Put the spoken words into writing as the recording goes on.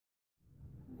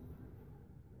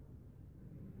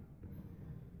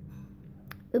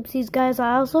Oopsies, guys.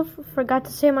 I also forgot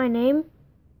to say my name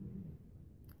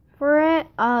for it.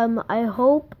 I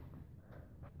hope.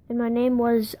 And my name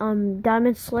was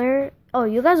Diamond Slayer. Oh,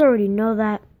 you guys already know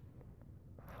that.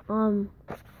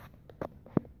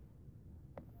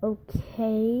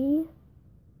 Okay.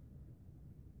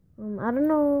 I don't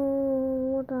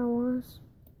know what that was.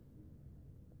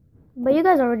 But you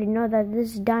guys already know that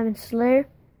this is Diamond Slayer.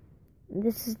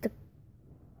 This is the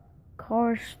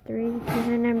Cars 3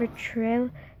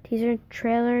 teaser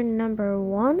trailer number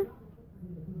 1.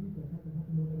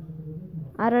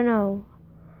 I don't know.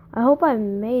 I hope I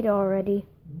made it already.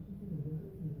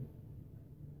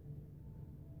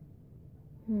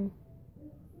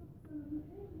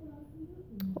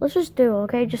 Let's just do it,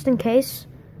 okay? Just in case.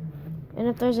 And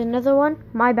if there's another one,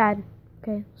 my bad.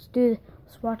 Okay,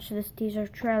 let's watch this teaser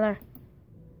trailer.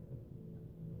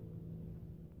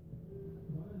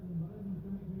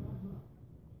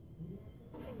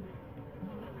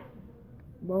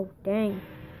 Whoa, dang.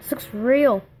 This looks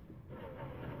real.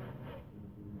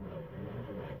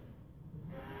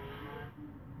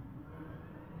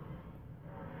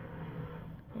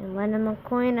 And Lennon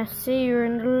McQueen, I see you're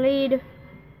in the lead.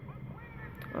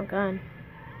 Oh god.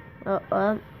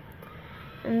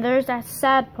 And there's that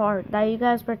sad part that you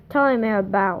guys were telling me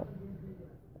about.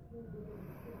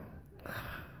 I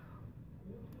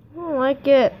don't like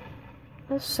it.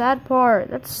 That's sad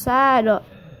part. That's sad.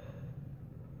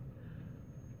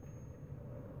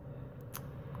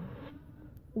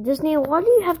 Disney, why do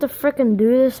you have to frickin'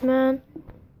 do this, man?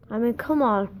 I mean, come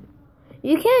on.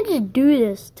 You can't just do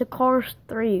this to Cars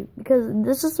 3 because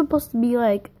this is supposed to be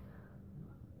like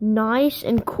nice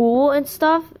and cool and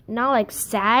stuff, not like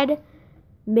sad.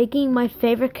 Making my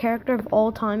favorite character of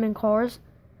all time in Cars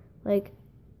like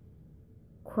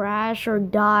crash or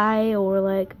die or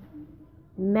like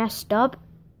messed up.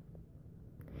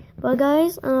 But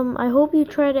guys, I hope you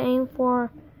try to aim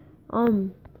for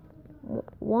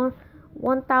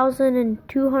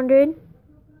 1,200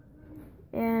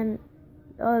 and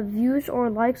views or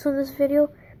likes on this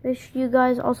video. Make sure you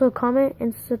guys also comment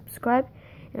and subscribe,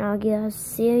 and I'll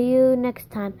see you next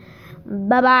time.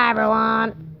 Bye bye,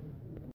 everyone.